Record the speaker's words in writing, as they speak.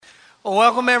Well,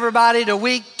 welcome everybody to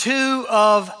week 2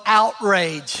 of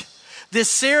Outrage.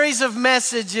 This series of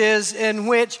messages in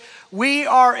which we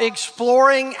are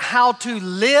exploring how to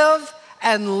live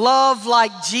and love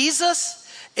like Jesus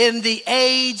in the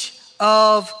age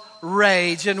of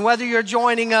rage. And whether you're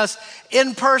joining us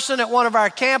in person at one of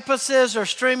our campuses or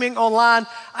streaming online,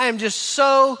 I am just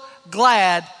so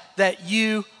glad that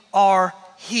you are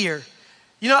here.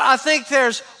 You know, I think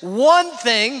there's one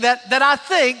thing that I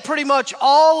think pretty much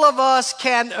all of us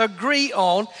can agree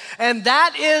on, and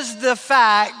that is the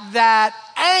fact that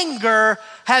anger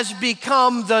has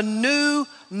become the new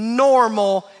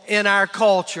normal in our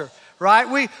culture,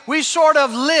 right? We sort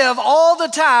of live all the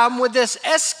time with this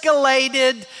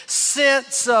escalated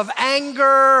sense of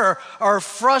anger or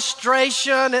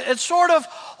frustration. It's sort of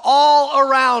all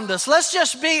around us. Let's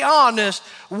just be honest.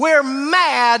 We're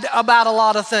mad about a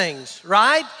lot of things,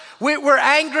 right? We're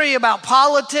angry about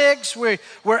politics. We're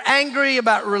angry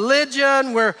about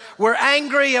religion. We're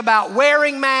angry about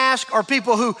wearing masks or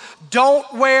people who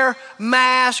don't wear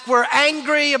masks. We're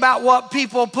angry about what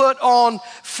people put on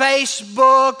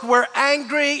Facebook. We're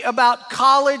angry about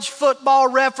college football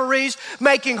referees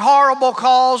making horrible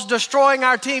calls, destroying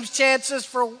our team's chances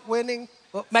for winning.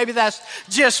 Well, maybe that's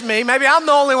just me. Maybe I'm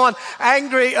the only one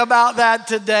angry about that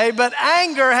today. But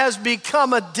anger has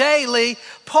become a daily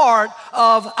part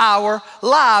of our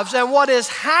lives. And what is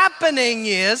happening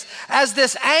is, as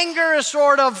this anger is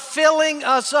sort of filling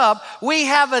us up, we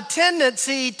have a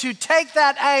tendency to take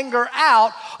that anger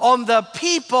out on the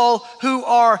people who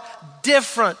are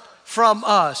different from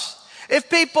us. If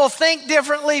people think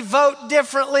differently, vote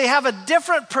differently, have a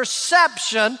different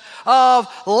perception of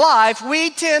life,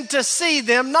 we tend to see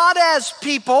them not as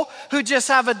people who just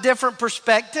have a different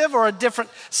perspective or a different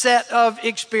set of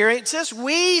experiences.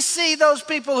 We see those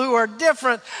people who are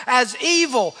different as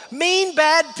evil, mean,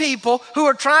 bad people who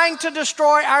are trying to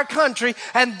destroy our country,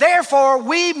 and therefore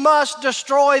we must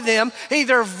destroy them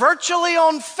either virtually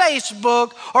on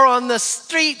Facebook or on the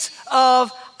streets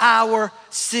of our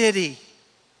city.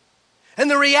 And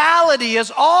the reality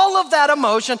is all of that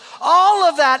emotion, all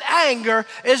of that anger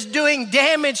is doing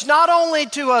damage not only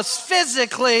to us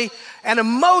physically and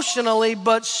emotionally,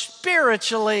 but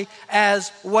spiritually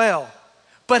as well.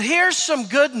 But here's some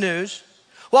good news.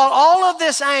 While all of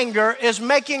this anger is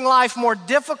making life more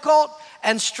difficult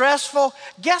and stressful,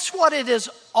 guess what it is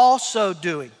also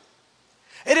doing?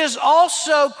 It is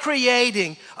also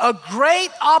creating a great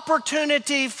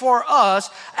opportunity for us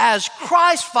as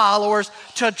Christ followers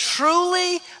to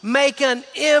truly make an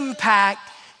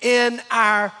impact in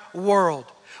our world.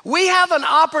 We have an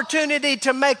opportunity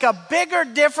to make a bigger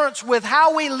difference with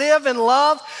how we live and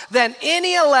love than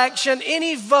any election,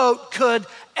 any vote could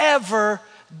ever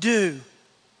do.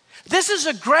 This is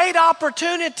a great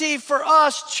opportunity for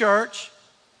us, church,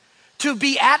 to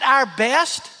be at our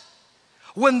best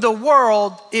when the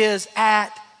world is at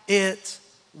its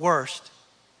worst.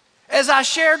 As I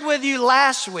shared with you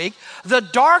last week, the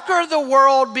darker the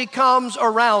world becomes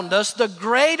around us, the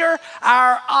greater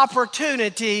our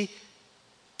opportunity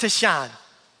to shine.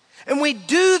 And we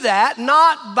do that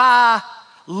not by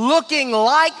looking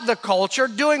like the culture,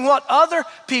 doing what other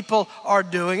people are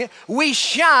doing. We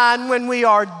shine when we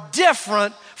are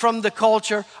different from the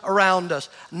culture around us.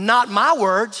 Not my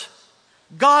words,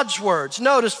 God's words.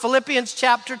 Notice Philippians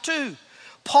chapter 2.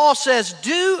 Paul says,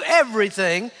 do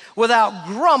everything without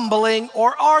grumbling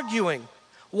or arguing.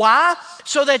 Why?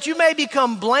 So that you may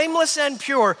become blameless and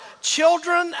pure,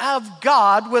 children of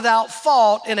God without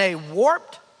fault in a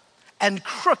warped and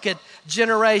crooked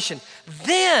generation.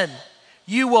 Then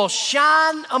you will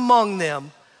shine among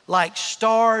them like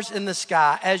stars in the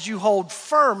sky as you hold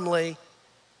firmly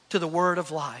to the word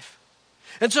of life.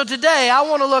 And so today I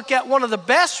want to look at one of the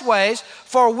best ways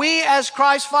for we as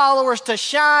Christ followers to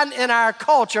shine in our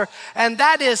culture, and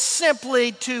that is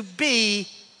simply to be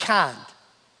kind.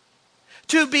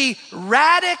 To be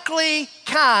radically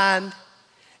kind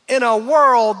in a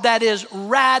world that is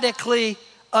radically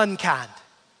unkind.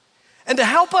 And to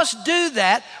help us do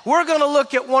that, we're going to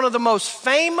look at one of the most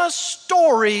famous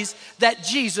stories that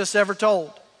Jesus ever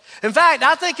told. In fact,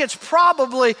 I think it's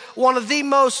probably one of the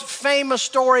most famous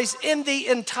stories in the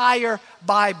entire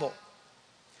Bible.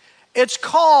 It's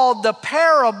called the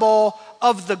parable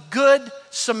of the Good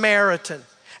Samaritan.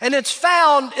 And it's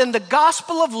found in the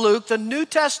Gospel of Luke, the New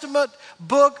Testament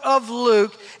book of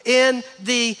Luke, in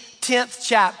the 10th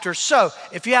chapter. So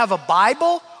if you have a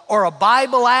Bible or a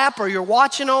Bible app or you're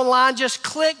watching online, just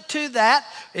click to that.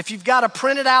 If you've got a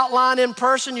printed outline in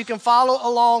person, you can follow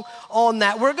along on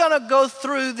that. We're going to go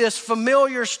through this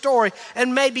familiar story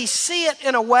and maybe see it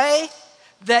in a way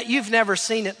that you've never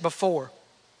seen it before.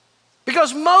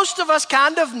 Because most of us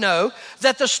kind of know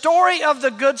that the story of the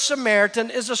Good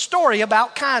Samaritan is a story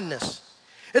about kindness.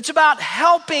 It's about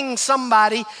helping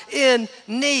somebody in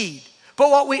need.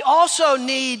 But what we also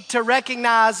need to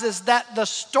recognize is that the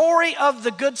story of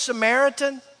the Good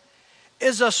Samaritan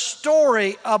is a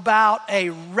story about a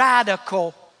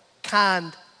radical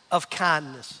kind of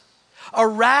kindness, a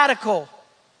radical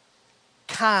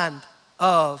kind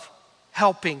of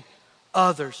helping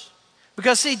others.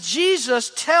 Because see,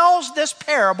 Jesus tells this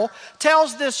parable,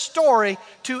 tells this story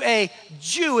to a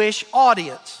Jewish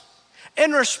audience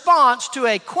in response to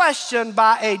a question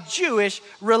by a Jewish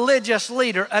religious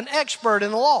leader, an expert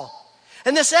in the law.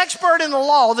 And this expert in the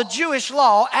law, the Jewish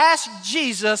law, asked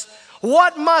Jesus,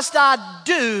 "What must I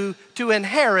do to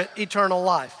inherit eternal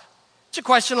life?" It's a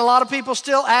question a lot of people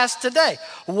still ask today.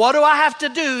 What do I have to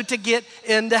do to get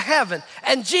into heaven?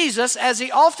 And Jesus, as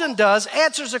he often does,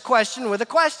 answers a question with a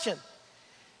question.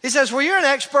 He says, well, you're an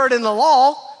expert in the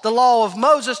law of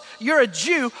Moses. You're a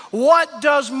Jew. What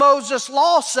does Moses'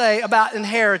 law say about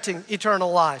inheriting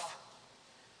eternal life?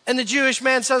 And the Jewish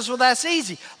man says, well, that's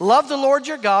easy. Love the Lord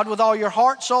your God with all your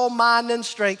heart, soul, mind, and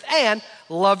strength, and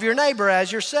love your neighbor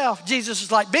as yourself. Jesus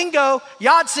is like, bingo,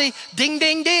 Yahtzee, ding,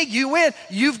 ding, ding, you win.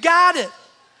 You've got it.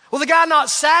 Well, the guy not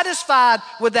satisfied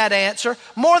with that answer,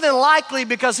 more than likely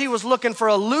because he was looking for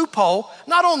a loophole,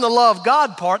 not on the love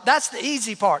God part, that's the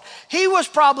easy part. He was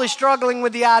probably struggling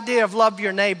with the idea of love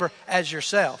your neighbor as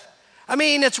yourself. I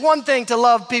mean, it's one thing to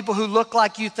love people who look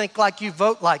like you, think like you,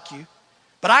 vote like you,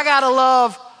 but I gotta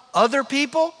love other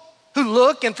people who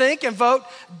look and think and vote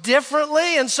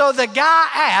differently. And so the guy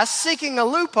asked, seeking a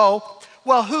loophole,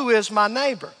 well, who is my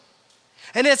neighbor?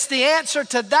 And it's the answer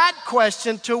to that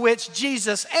question to which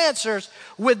Jesus answers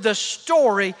with the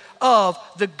story of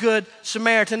the Good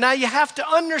Samaritan. Now you have to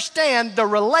understand the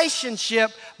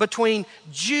relationship between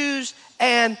Jews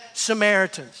and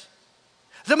Samaritans.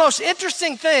 The most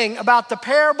interesting thing about the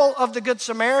parable of the Good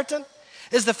Samaritan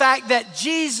is the fact that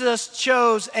Jesus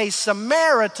chose a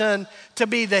Samaritan to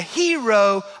be the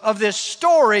hero of this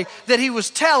story that he was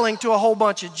telling to a whole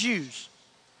bunch of Jews.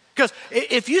 Because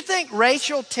if you think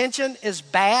racial tension is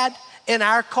bad in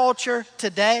our culture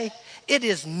today, it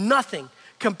is nothing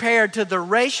compared to the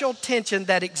racial tension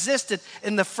that existed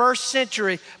in the first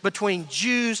century between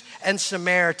Jews and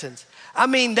Samaritans. I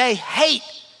mean, they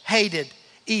hated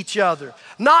each other.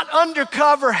 Not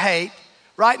undercover hate,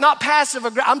 right? Not passive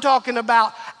aggression. I'm talking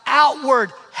about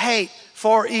outward hate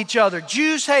for each other.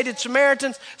 Jews hated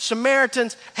Samaritans.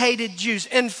 Samaritans hated Jews.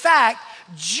 In fact,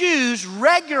 Jews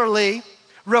regularly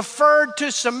referred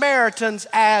to Samaritans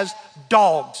as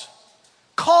dogs,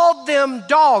 called them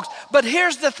dogs. But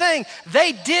here's the thing,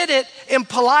 they did it in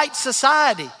polite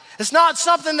society. It's not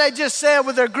something they just said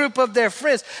with their group of their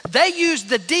friends. They used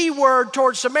the D word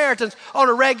towards Samaritans on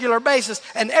a regular basis,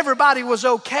 and everybody was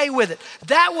okay with it.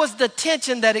 That was the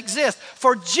tension that exists.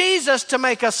 For Jesus to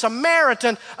make a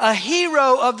Samaritan a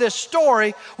hero of this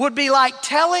story would be like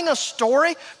telling a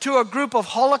story to a group of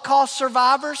Holocaust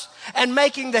survivors and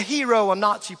making the hero a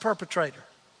Nazi perpetrator.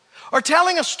 Or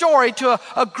telling a story to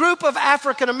a group of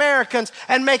African Americans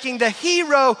and making the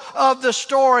hero of the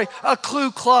story a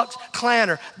Ku Klux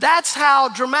Klaner. That's how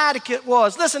dramatic it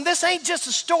was. Listen, this ain't just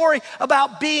a story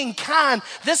about being kind.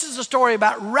 This is a story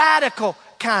about radical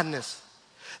kindness.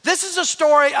 This is a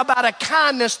story about a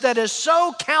kindness that is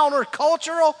so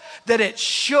countercultural that it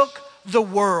shook the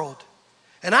world.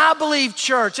 And I believe,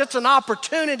 church, it's an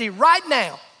opportunity right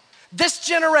now, this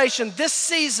generation, this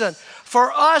season,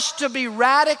 for us to be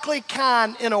radically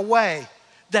kind in a way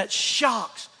that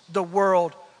shocks the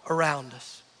world around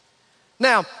us.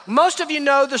 Now, most of you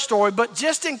know the story, but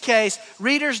just in case,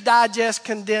 Reader's Digest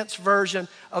condensed version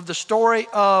of the story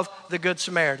of the Good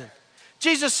Samaritan.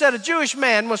 Jesus said a Jewish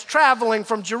man was traveling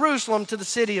from Jerusalem to the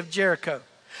city of Jericho.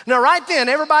 Now, right then,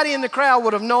 everybody in the crowd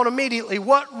would have known immediately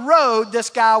what road this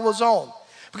guy was on,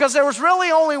 because there was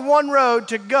really only one road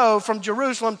to go from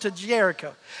Jerusalem to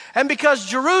Jericho. And because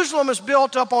Jerusalem is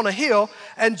built up on a hill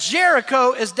and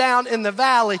Jericho is down in the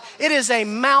valley, it is a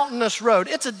mountainous road.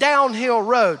 It's a downhill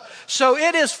road. So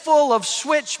it is full of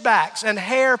switchbacks and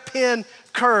hairpin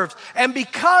curves. And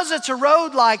because it's a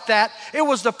road like that, it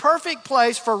was the perfect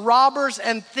place for robbers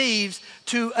and thieves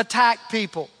to attack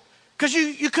people. Because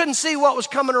you couldn't see what was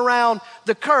coming around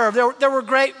the curve. There were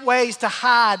great ways to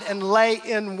hide and lay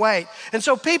in wait. And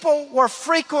so people were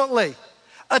frequently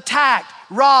attacked,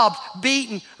 robbed,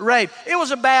 beaten, raped. It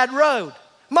was a bad road.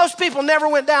 Most people never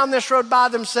went down this road by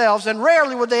themselves, and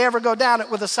rarely would they ever go down it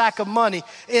with a sack of money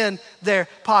in their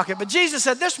pocket. But Jesus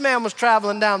said this man was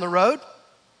traveling down the road,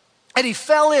 and he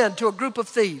fell into a group of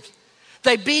thieves.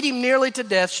 They beat him nearly to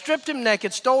death, stripped him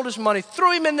naked, stole his money,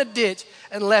 threw him in the ditch,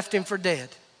 and left him for dead.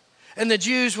 And the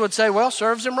Jews would say, well,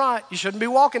 serves him right. You shouldn't be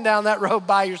walking down that road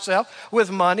by yourself with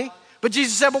money. But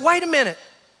Jesus said, but wait a minute.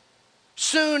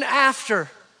 Soon after,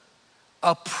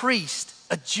 a priest,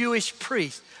 a Jewish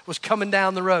priest, was coming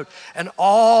down the road. And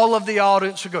all of the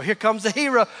audience would go, here comes the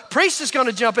hero. Priest is going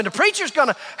to jump in. The preacher's going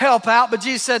to help out. But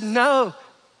Jesus said, no.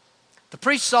 The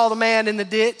priest saw the man in the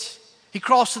ditch. He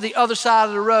crossed to the other side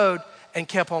of the road and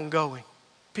kept on going.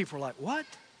 People were like, what?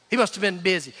 He must have been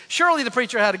busy. Surely the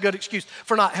preacher had a good excuse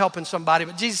for not helping somebody.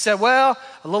 But Jesus said, well,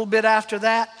 a little bit after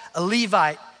that, a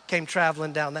Levite came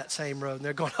traveling down that same road. And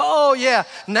they're going, oh yeah,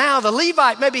 now the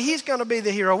Levite, maybe he's going to be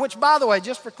the hero. Which, by the way,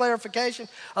 just for clarification,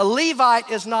 a Levite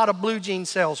is not a blue jean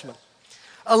salesman.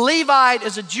 A Levite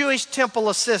is a Jewish temple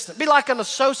assistant. Be like an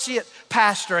associate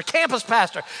pastor, a campus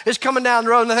pastor is coming down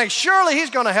the road and they think, surely he's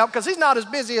going to help because he's not as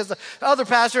busy as the other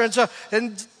pastor.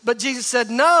 But Jesus said,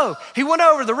 no. He went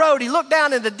over the road. He looked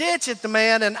down in the ditch at the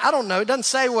man, and I don't know, it doesn't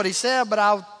say what he said, but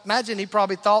I imagine he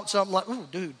probably thought something like, ooh,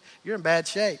 dude, you're in bad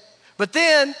shape. But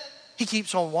then he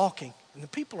keeps on walking, and the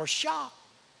people are shocked.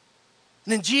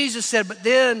 And then Jesus said, but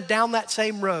then down that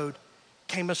same road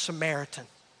came a Samaritan.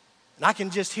 And I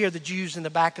can just hear the Jews in the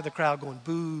back of the crowd going,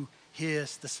 boo,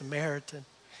 hiss, the Samaritan.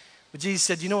 But Jesus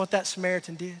said, you know what that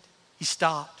Samaritan did? He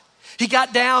stopped. He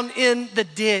got down in the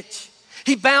ditch.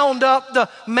 He bound up the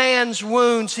man's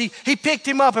wounds. He picked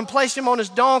him up and placed him on his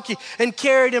donkey and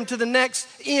carried him to the next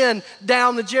inn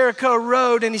down the Jericho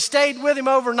road. And he stayed with him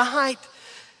overnight.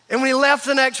 And when he left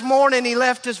the next morning, he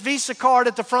left his Visa card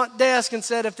at the front desk and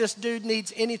said, if this dude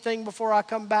needs anything before I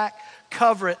come back,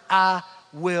 cover it. I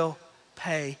will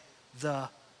pay the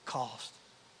cost.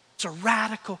 It's a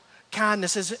radical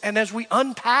kindness. And as we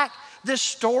unpack this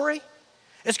story,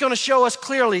 it's going to show us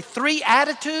clearly 3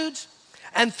 attitudes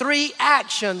and 3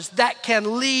 actions that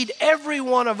can lead every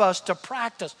one of us to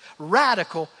practice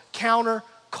radical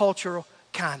countercultural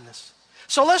kindness.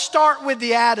 So let's start with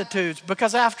the attitudes,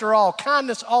 because after all,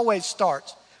 kindness always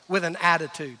starts with an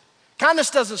attitude. Kindness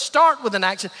doesn't start with an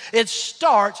action, it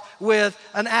starts with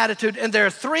an attitude. And there are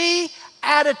 3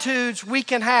 attitudes we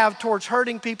can have towards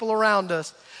hurting people around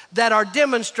us that are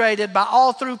demonstrated by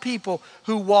all through people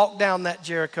who walk down that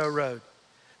Jericho road.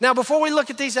 Now, before we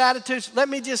look at these attitudes, let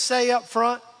me just say up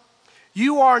front,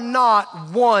 you are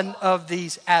not one of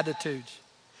these attitudes.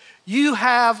 You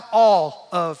have all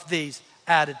of these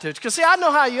attitudes. Because see, I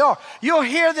know how you are. You'll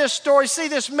hear this story, see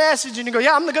this message, and you go,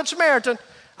 yeah, I'm the Good Samaritan.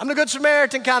 I'm the Good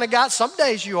Samaritan kind of guy. Some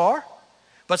days you are,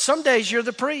 but some days you're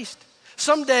the priest.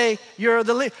 Someday you're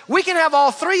the leader. We can have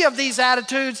all 3 of these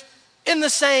attitudes in the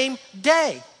same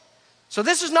day. So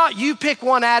this is not you pick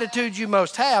one attitude you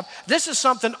most have. This is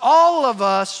something all of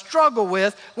us struggle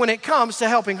with when it comes to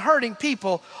helping hurting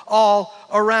people all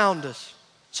around us.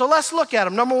 So let's look at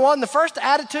them. Number 1, the first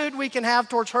attitude we can have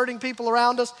towards hurting people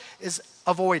around us is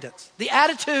avoidance. The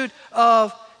attitude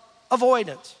of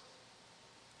avoidance.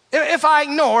 If I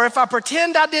ignore, if I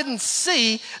pretend I didn't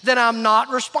see, then I'm not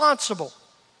responsible.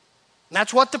 And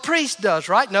that's what the priest does,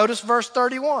 right? Notice verse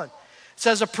 31. It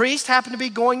says, a priest happened to be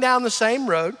going down the same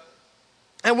road,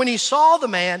 and when he saw the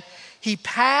man, he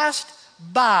passed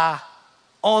by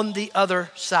on the other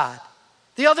side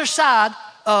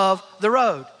of the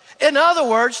road. In other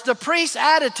words, the priest's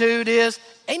attitude is,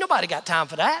 ain't nobody got time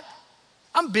for that.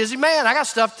 I'm a busy man. I got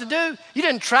stuff to do. You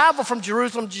didn't travel from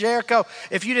Jerusalem to Jericho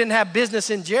if you didn't have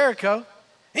business in Jericho.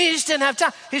 He just didn't have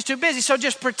time. He's too busy. So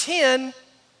just pretend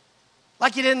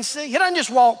like you didn't see. He doesn't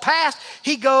just walk past.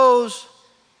 He goes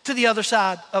to the other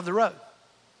side of the road.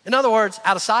 In other words,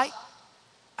 out of sight,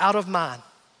 out of mind.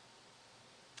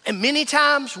 And many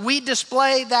times we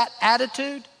display that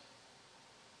attitude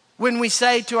when we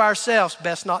say to ourselves,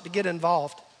 best not to get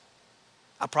involved.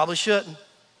 I probably shouldn't.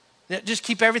 Just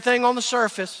keep everything on the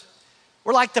surface.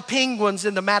 We're like the penguins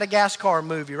in the Madagascar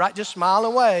movie, right? Just smile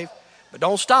and wave, but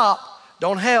don't stop,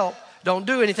 don't help, don't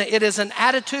do anything. It is an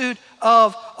attitude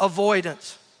of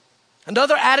avoidance.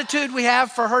 Another attitude we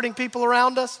have for hurting people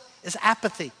around us is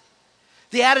apathy.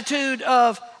 The attitude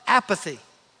of apathy.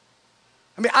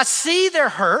 I mean, I see they're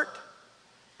hurt,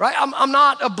 right? I'm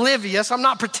not oblivious. I'm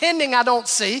not pretending I don't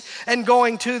see and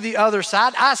going to the other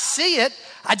side. I see it,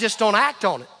 I just don't act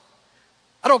on it.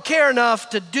 I don't care enough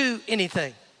to do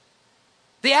anything.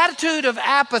 The attitude of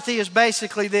apathy is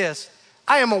basically this.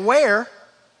 I am aware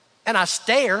and I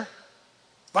stare,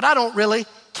 but I don't really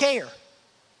care.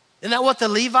 Isn't that what the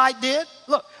Levite did?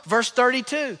 Look, verse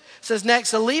 32 says, next,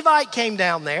 the Levite came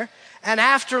down there, and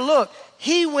after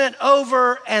he went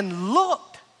over and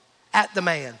looked at the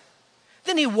man.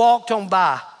 Then he walked on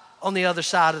by on the other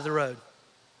side of the road.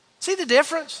 See the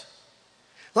difference?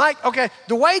 Like, okay,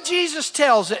 the way Jesus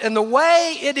tells it and the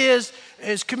way it is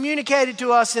communicated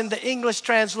to us in the English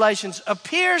translations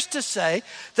appears to say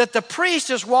that the priest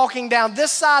is walking down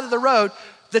this side of the road.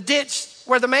 The ditch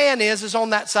where the man is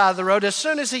on that side of the road. As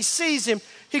soon as he sees him,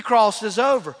 he crosses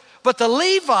over. But the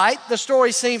Levite, the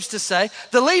story seems to say,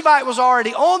 the Levite was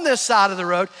already on this side of the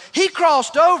road. He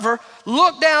crossed over,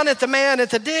 looked down at the man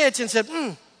at the ditch and said,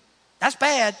 that's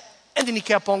bad. And then he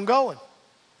kept on going,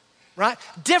 right?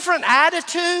 Different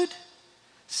attitude,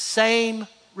 same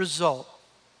result.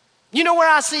 You know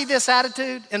where I see this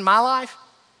attitude in my life?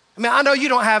 I mean, I know you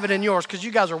don't have it in yours because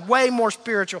you guys are way more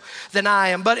spiritual than I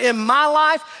am. But in my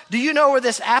life, do you know where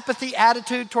this apathy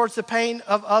attitude towards the pain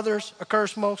of others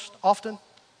occurs most often?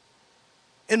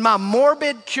 In my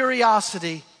morbid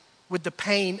curiosity with the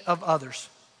pain of others.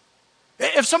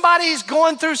 If somebody's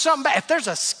going through something bad, if there's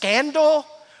a scandal,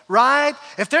 right?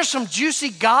 If there's some juicy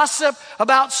gossip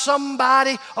about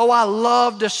somebody, oh, I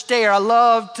love to stare. I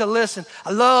love to listen.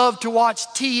 I love to watch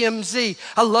TMZ.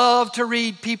 I love to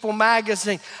read People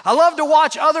magazine. I love to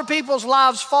watch other people's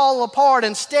lives fall apart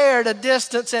and stare at a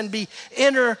distance and be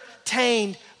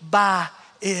entertained by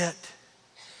it.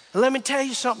 Let me tell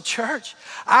you something, church.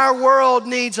 Our world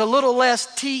needs a little less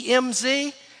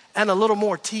TMZ and a little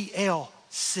more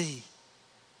TLC.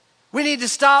 We need to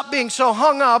stop being so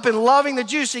hung up in loving the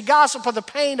juicy gossip or the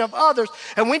pain of others,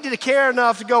 and we need to care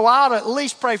enough to go out and at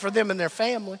least pray for them and their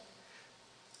family.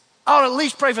 I ought to at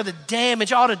least pray for the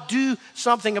damage. I ought to do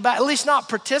something about it, at least not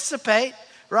participate,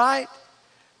 right?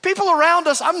 People around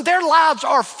us, their lives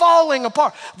are falling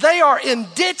apart. They are in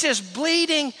ditches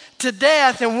bleeding to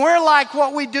death, and we're like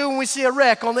what we do when we see a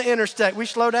wreck on the interstate. We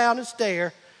slow down and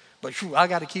stare, but I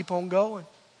got to keep on going.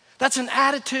 That's an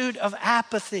attitude of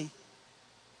apathy,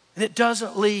 and it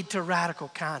doesn't lead to radical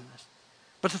kindness.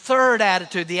 But the third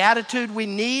attitude, the attitude we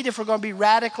need if we're going to be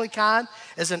radically kind,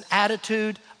 is an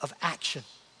attitude of action.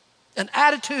 An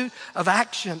attitude of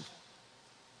action.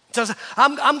 So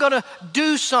I'm going to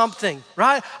do something,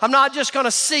 right? I'm not just going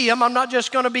to see them. I'm not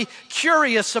just going to be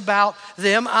curious about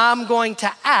them. I'm going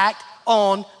to act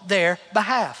on their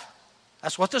behalf.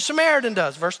 That's what the Samaritan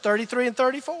does, verse 33 and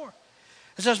 34.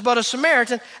 It says, but a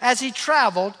Samaritan, as he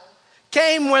traveled,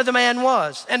 came where the man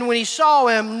was. And when he saw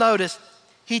him, notice,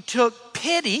 he took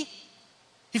pity.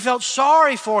 He felt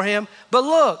sorry for him. But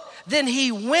look, then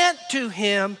he went to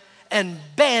him and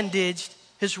bandaged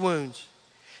his wounds.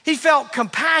 He felt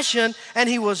compassion and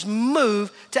he was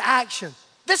moved to action.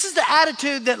 This is the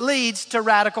attitude that leads to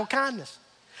radical kindness.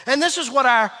 And this is what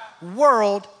our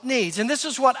world needs. And this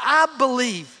is what I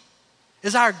believe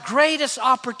is our greatest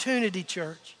opportunity,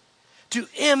 church, to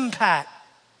impact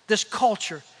this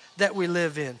culture that we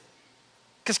live in.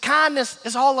 Because kindness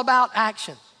is all about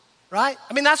action, right?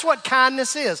 I mean, that's what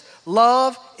kindness is.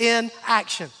 Love in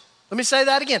action. Let me say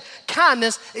that again.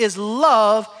 Kindness is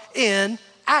love in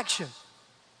action.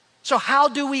 So how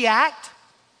do we act?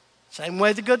 Same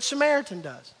way the Good Samaritan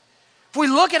does. If we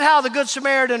look at how the Good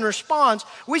Samaritan responds,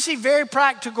 we see very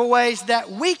practical ways that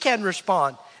we can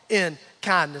respond in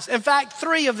kindness. In fact,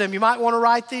 3 of them. You might want to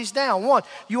write these down. 1,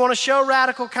 you want to show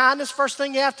radical kindness? First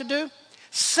thing you have to do,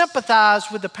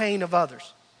 sympathize with the pain of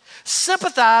others.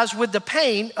 Sympathize with the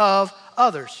pain of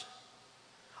others.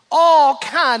 All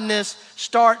kindness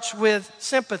starts with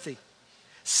sympathy.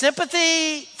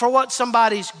 Sympathy for what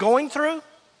somebody's going through,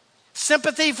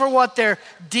 sympathy for what they're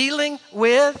dealing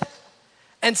with,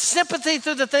 and sympathy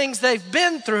through the things they've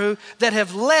been through that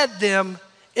have led them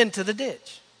into the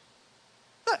ditch.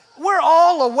 Look, we're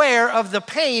all aware of the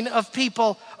pain of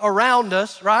people around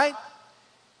us, right?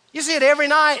 You see it every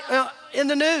night in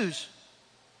the news.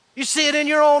 You see it in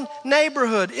your own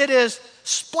neighborhood. It is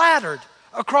splattered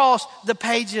across the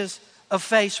pages of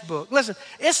Facebook. Listen,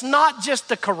 it's not just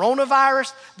the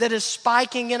coronavirus that is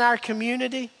spiking in our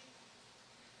community.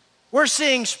 We're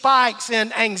seeing spikes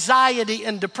in anxiety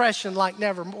and depression like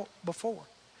never before.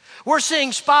 We're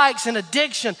seeing spikes in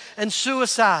addiction and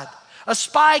suicide, a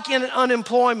spike in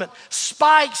unemployment,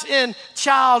 spikes in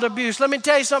child abuse. Let me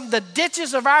tell you something, the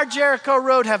ditches of our Jericho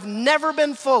Road have never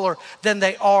been fuller than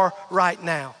they are right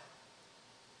now.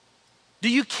 Do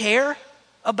you care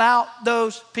about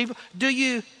those people? Do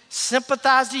you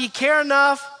sympathize? Do you care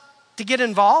enough to get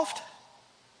involved,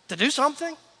 to do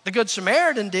something? The Good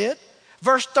Samaritan did.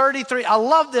 Verse 33, I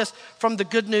love this from the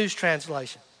Good News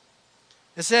translation.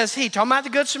 It says, talking about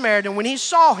the Good Samaritan, when he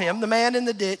saw him, the man in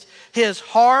the ditch, his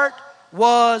heart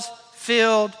was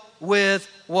filled with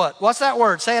what? What's that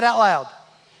word? Say it out loud.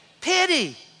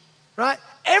 Pity, right?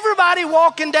 Everybody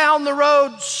walking down the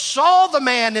road saw the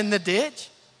man in the ditch.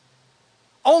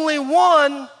 Only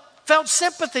one felt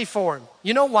sympathy for him.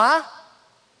 You know why?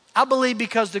 I believe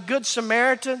because the Good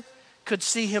Samaritan could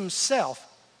see himself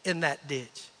in that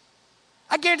ditch.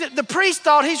 I guarantee the priest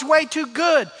thought he's way too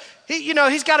good.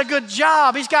 He's got a good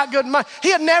job. He's got good money.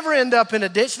 He'd never end up in a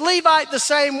ditch. Levite the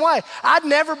same way. I'd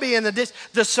never be in the ditch.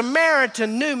 The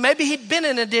Samaritan knew. Maybe he'd been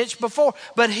in a ditch before,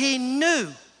 but he knew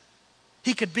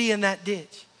he could be in that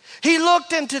ditch. He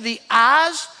looked into the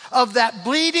eyes of that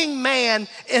bleeding man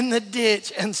in the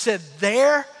ditch and said,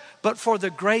 there, but for the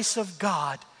grace of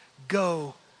God,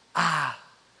 go I.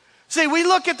 See, we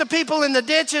look at the people in the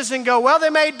ditches and go, well, they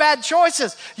made bad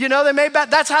choices.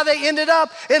 That's how they ended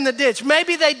up in the ditch.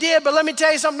 Maybe they did, but let me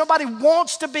tell you something. Nobody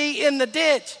wants to be in the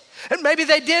ditch. And maybe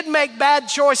they did make bad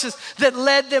choices that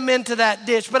led them into that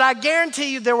ditch. But I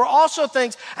guarantee you there were also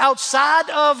things outside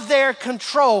of their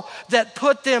control that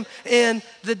put them in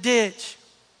the ditch.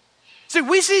 See,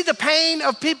 we see the pain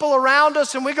of people around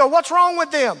us and we go, what's wrong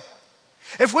with them?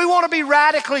 If we want to be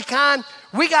radically kind,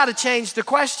 we got to change the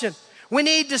question. We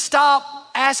need to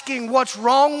stop asking what's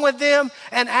wrong with them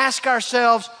and ask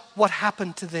ourselves, what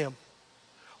happened to them?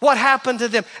 What happened to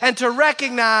them? And to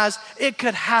recognize it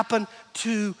could happen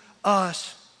to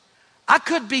us. I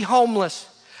could be homeless.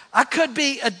 I could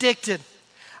be addicted.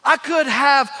 I could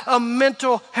have a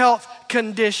mental health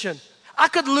condition. I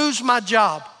could lose my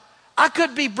job. I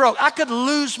could be broke. I could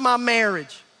lose my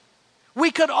marriage. We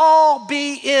could all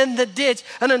be in the ditch.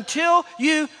 And until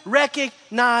you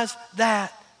recognize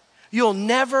that, you'll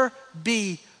never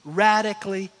be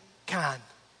radically kind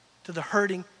to the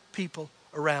hurting people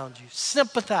around you.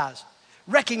 Sympathize.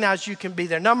 Recognize you can be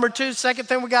there. Number two, second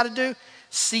thing we got to do,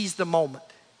 seize the moment.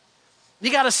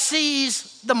 You got to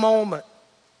seize the moment.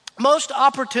 Most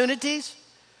opportunities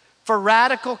for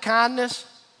radical kindness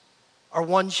are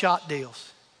one-shot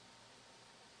deals.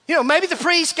 Maybe the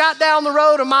priest got down the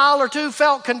road a mile or two,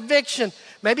 felt conviction.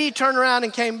 Maybe he turned around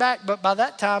and came back, but by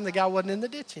that time, the guy wasn't in the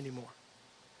ditch anymore.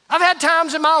 I've had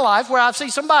times in my life where I've seen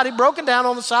somebody broken down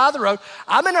on the side of the road.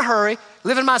 I'm in a hurry,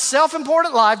 living my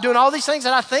self-important life, doing all these things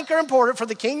that I think are important for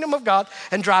the kingdom of God,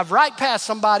 and drive right past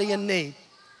somebody in need.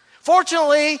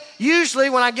 Fortunately, usually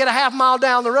when I get a half mile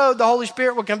down the road, the Holy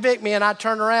Spirit will convict me and I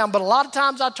turn around. But a lot of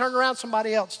times I turn around,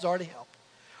 somebody else has already helped.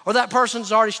 Or that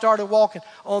person's already started walking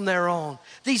on their own.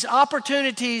 These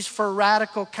opportunities for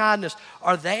radical kindness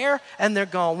are there and they're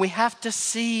gone. We have to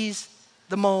seize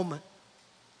the moment.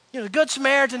 The Good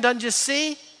Samaritan doesn't just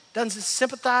see, doesn't just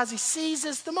sympathize, he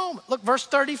seizes the moment. Look, verse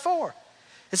 34.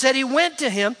 It said he went to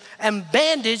him and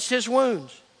bandaged his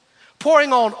wounds,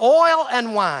 pouring on oil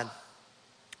and wine.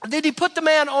 Then he put the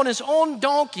man on his own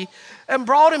donkey and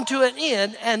brought him to an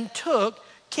inn and took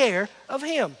care of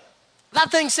him. That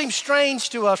thing seems strange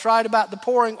to us, right, about the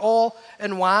pouring oil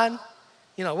and wine.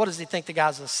 What does he think, the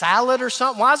guy's a salad or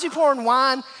something? Why is he pouring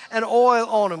wine and oil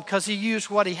on him? Because he used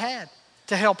what he had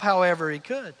to help however he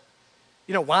could.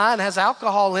 Wine has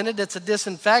alcohol in it. It's a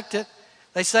disinfectant.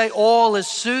 They say oil is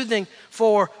soothing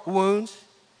for wounds.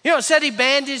 It said he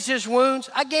bandaged his wounds.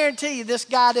 I guarantee you this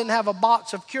guy didn't have a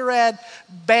box of Curad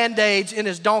Band-Aids in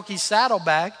his donkey's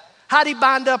saddlebag. How'd he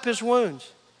bind up his wounds?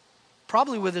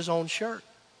 Probably with his own shirt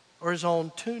or his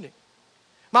own tunic.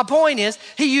 My point is,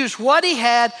 he used what he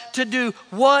had to do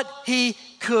what he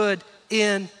could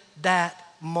in that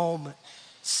moment.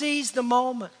 Seize the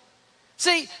moment.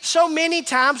 See, so many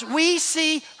times we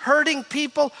see hurting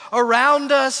people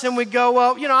around us and we go,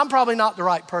 well, I'm probably not the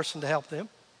right person to help them.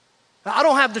 I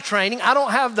don't have the training. I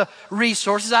don't have the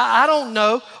resources. I don't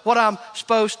know what I'm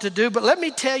supposed to do. But let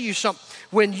me tell you something.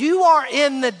 When you are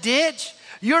in the ditch,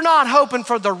 you're not hoping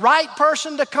for the right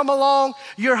person to come along.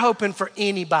 You're hoping for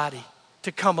anybody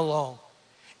to come along.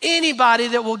 Anybody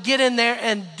that will get in there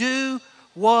and do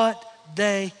what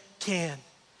they can.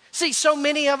 See, so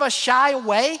many of us shy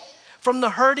away from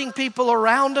the hurting people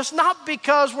around us, not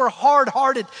because we're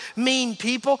hard-hearted, mean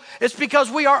people. It's because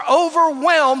we are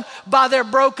overwhelmed by their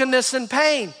brokenness and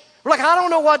pain. We're like, I don't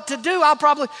know what to do. I'll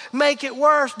probably make it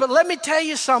worse. But let me tell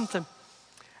you something.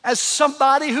 As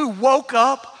somebody who woke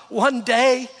up one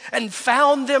day and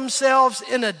found themselves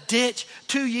in a ditch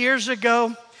 2 years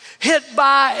ago, hit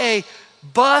by a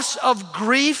bus of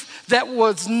grief that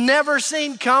was never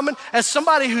seen coming, as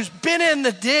somebody who's been in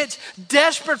the ditch,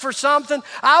 desperate for something,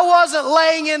 I wasn't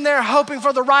laying in there hoping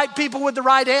for the right people with the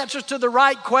right answers to the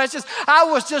right questions. I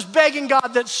was just begging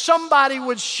God that somebody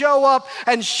would show up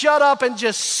and shut up and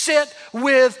just sit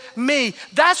with me.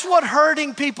 That's what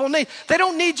hurting people need. They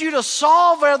don't need you to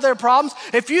solve all their problems.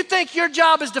 If you think your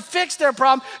job is to fix their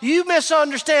problem, you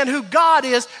misunderstand who God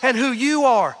is and who you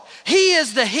are. He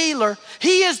is the healer.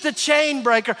 He is the chain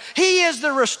breaker. He is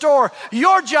the restorer.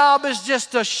 Your job is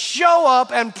just to show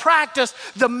up and practice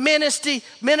the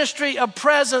ministry of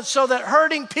presence so that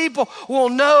hurting people will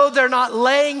know they're not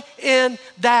laying in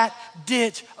that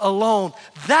ditch alone.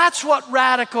 That's what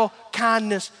radical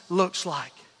kindness looks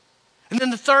like. And then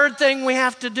the third thing we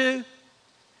have to do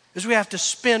is we have to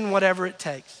spend whatever it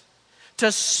takes.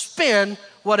 To spend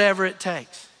whatever it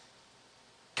takes.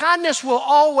 Kindness will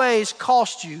always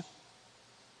cost you.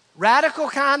 Radical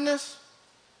kindness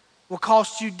will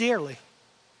cost you dearly.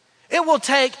 It will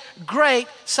take great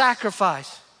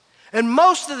sacrifice. And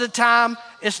most of the time,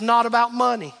 it's not about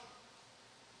money.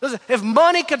 Listen, if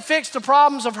money could fix the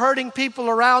problems of hurting people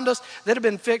around us, they'd have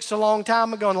been fixed a long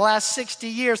time ago. In the last 60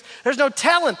 years, there's no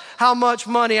telling how much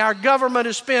money our government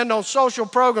has spent on social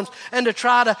programs and to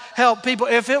try to help people.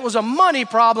 If it was a money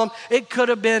problem, it could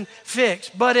have been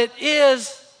fixed. But it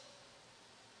is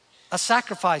a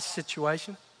sacrifice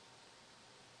situation.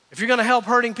 If you're going to help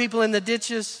hurting people in the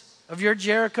ditches of your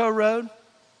Jericho road,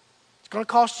 it's going to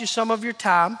cost you some of your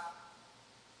time.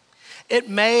 It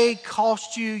may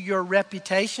cost you your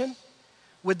reputation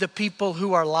with the people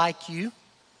who are like you.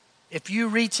 If you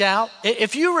reach out,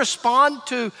 if you respond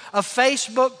to a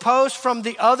Facebook post from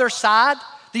the other side,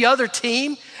 the other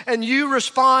team, and you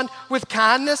respond with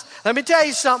kindness, let me tell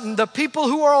you something, the people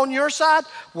who are on your side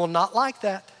will not like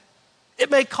that.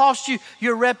 It may cost you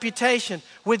your reputation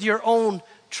with your own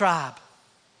tribe.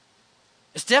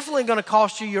 It's definitely going to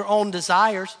cost you your own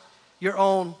desires, your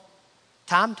own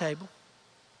timetable.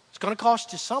 It's going to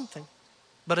cost you something,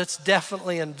 but it's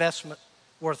definitely an investment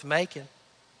worth making.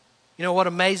 You know what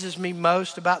amazes me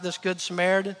most about this Good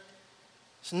Samaritan?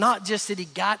 It's not just that he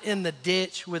got in the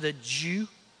ditch with a Jew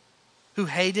who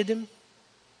hated him,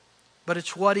 but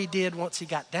it's what he did once he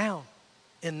got down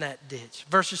in that ditch.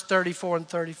 Verses 34 and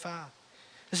 35.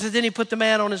 It says, then he put the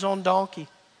man on his own donkey,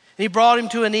 and he brought him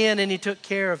to an inn, and he took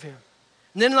care of him.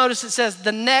 And then notice it says,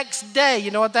 the next day, you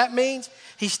know what that means?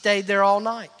 He stayed there all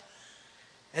night.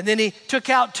 And then he took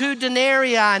out 2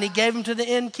 denarii and he gave them to the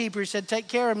innkeeper. He said, take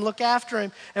care of him, look after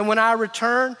him. And when I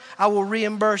return, I will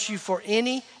reimburse you for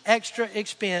any extra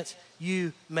expense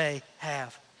you may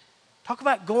have. Talk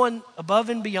about going above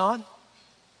and beyond.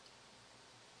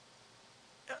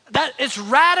 That it's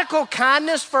radical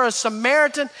kindness for a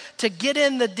Samaritan to get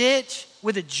in the ditch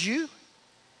with a Jew.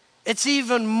 It's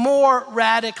even more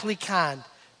radically kind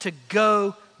to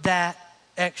go that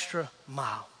extra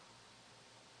mile.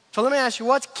 So let me ask you,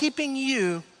 what's keeping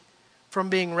you from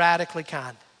being radically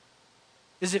kind?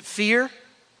 Is it fear?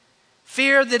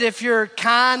 Fear that if you're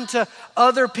kind to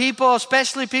other people,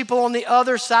 especially people on the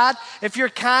other side, if you're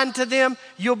kind to them,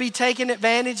 you'll be taken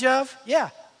advantage of?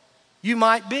 Yeah, you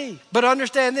might be. But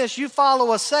understand this, you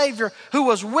follow a Savior who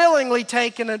was willingly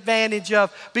taken advantage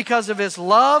of because of his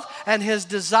love and his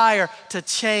desire to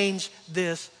change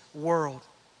this world.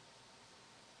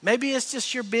 Maybe it's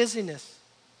just your busyness.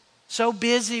 So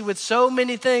busy with so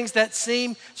many things that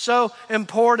seem so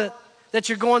important that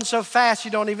you're going so fast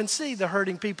you don't even see the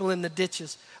hurting people in the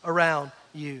ditches around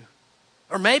you.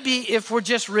 Or maybe if we're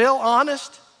just real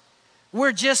honest,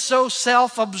 we're just so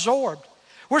self-absorbed.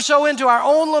 We're so into our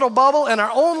own little bubble and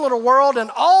our own little world and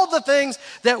all the things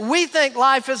that we think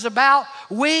life is about,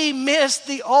 we miss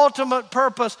the ultimate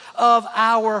purpose of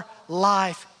our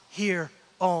life here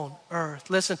on earth.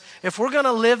 Listen, if we're going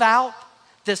to live out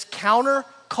this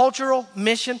counter-cultural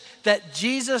mission that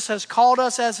Jesus has called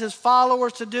us as his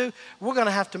followers to do, we're going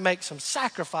to have to make some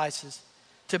sacrifices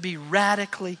to be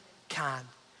radically kind.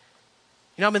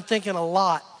 You know, I've been thinking a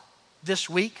lot this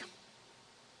week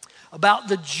about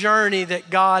the journey that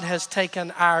God has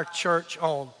taken our church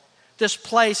on. This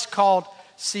place called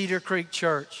Cedar Creek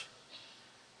Church.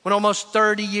 When almost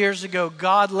 30 years ago,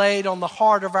 God laid on the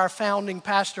heart of our founding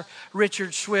pastor,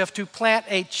 Richard Swift, to plant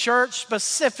a church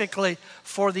specifically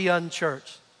for the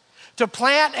unchurched. To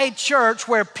plant a church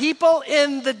where people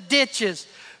in the ditches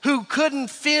who couldn't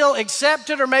feel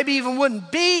accepted or maybe even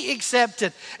wouldn't be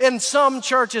accepted in some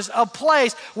churches, a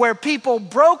place where people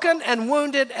broken and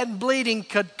wounded and bleeding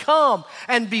could come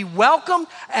and be welcomed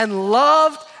and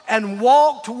loved and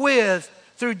walked with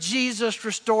through Jesus'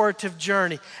 restorative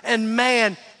journey. And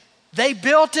man, they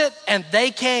built it and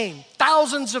they came.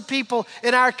 Thousands of people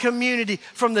in our community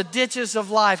from the ditches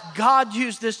of life. God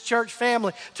used this church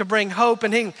family to bring hope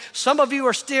and healing. Some of you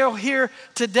are still here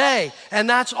today, and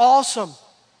that's awesome.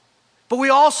 But we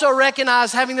also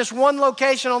recognize, having this one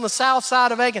location on the south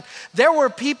side of Aiken, there were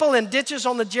people in ditches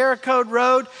on the Jericho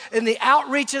Road in the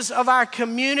outreaches of our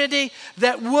community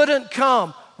that wouldn't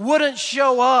come, wouldn't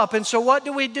show up. And so what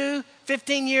do?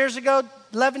 15 years ago,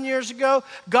 11 years ago,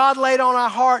 God laid on our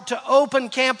heart to open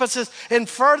campuses in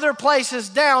further places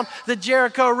down the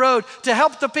Jericho Road to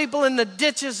help the people in the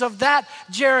ditches of that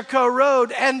Jericho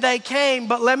Road, and they came.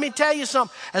 But let me tell you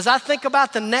something, as I think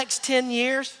about the next 10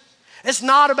 years, it's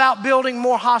not about building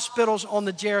more hospitals on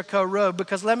the Jericho Road,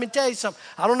 because let me tell you something.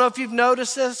 I don't know if you've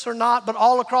noticed this or not, but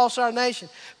all across our nation,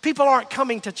 people aren't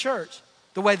coming to church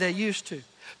the way they used to.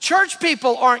 Church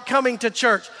people aren't coming to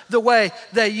church the way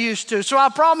they used to. So I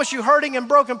promise you, hurting and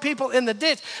broken people in the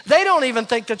ditch, they don't even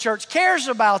think the church cares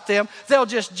about them. They'll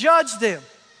just judge them.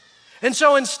 And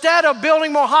so instead of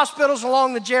building more hospitals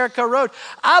along the Jericho Road,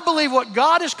 I believe what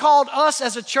God has called us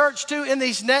as a church to in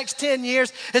these next 10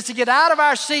 years is to get out of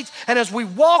our seats, and as we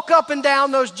walk up and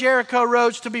down those Jericho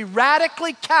roads, to be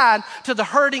radically kind to the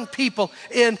hurting people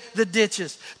in the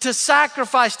ditches, to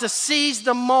sacrifice, to seize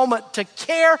the moment, to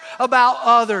care about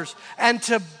others, and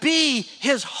to be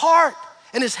His heart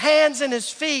and His hands and His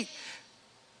feet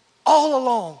all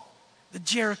along the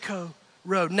Jericho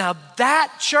Road. Now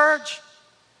that, church,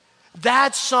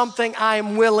 that's something I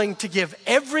am willing to give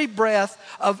every breath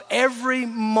of every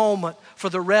moment for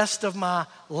the rest of my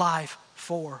life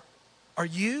for. Are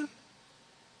you?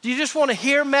 Do you just want to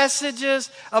hear messages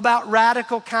about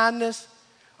radical kindness?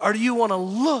 Or do you want to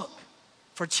look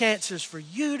for chances for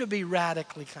you to be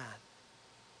radically kind?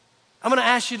 I'm going to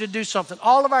ask you to do something.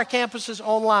 All of our campuses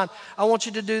online, I want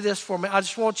you to do this for me. I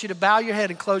just want you to bow your head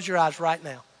and close your eyes right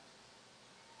now.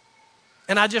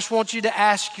 And I just want you to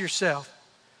ask yourself,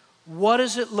 what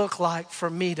does it look like for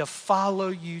me to follow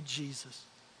you, Jesus?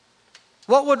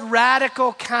 What would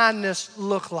radical kindness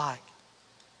look like?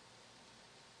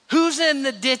 Who's in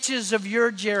the ditches of your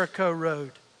Jericho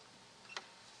Road?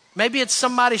 Maybe it's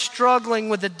somebody struggling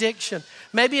with addiction.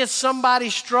 Maybe it's somebody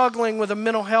struggling with a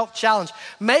mental health challenge.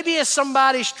 Maybe it's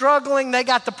somebody struggling, they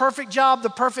got the perfect job, the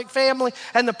perfect family,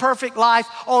 and the perfect life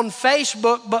on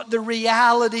Facebook, but the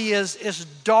reality is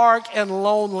dark and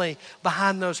lonely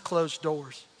behind those closed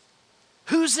doors.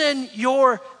 Who's in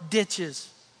your ditches,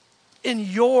 in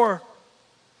your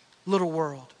little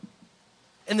world?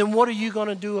 And then what are you going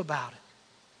to do about it?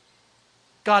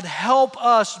 God, help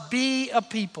us be a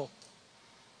people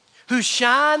who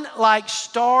shine like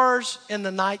stars in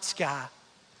the night sky.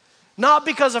 Not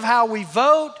because of how we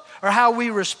vote or how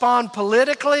we respond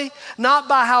politically, not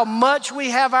by how much we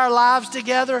have our lives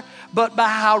together, but by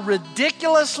how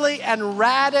ridiculously and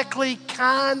radically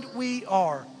kind we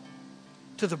are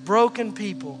to the broken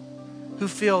people who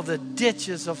feel the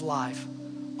ditches of life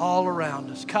all around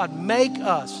us. God, make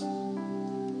us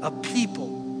a people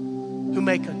who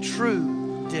make a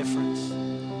true difference.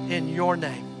 In your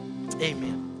name,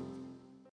 amen.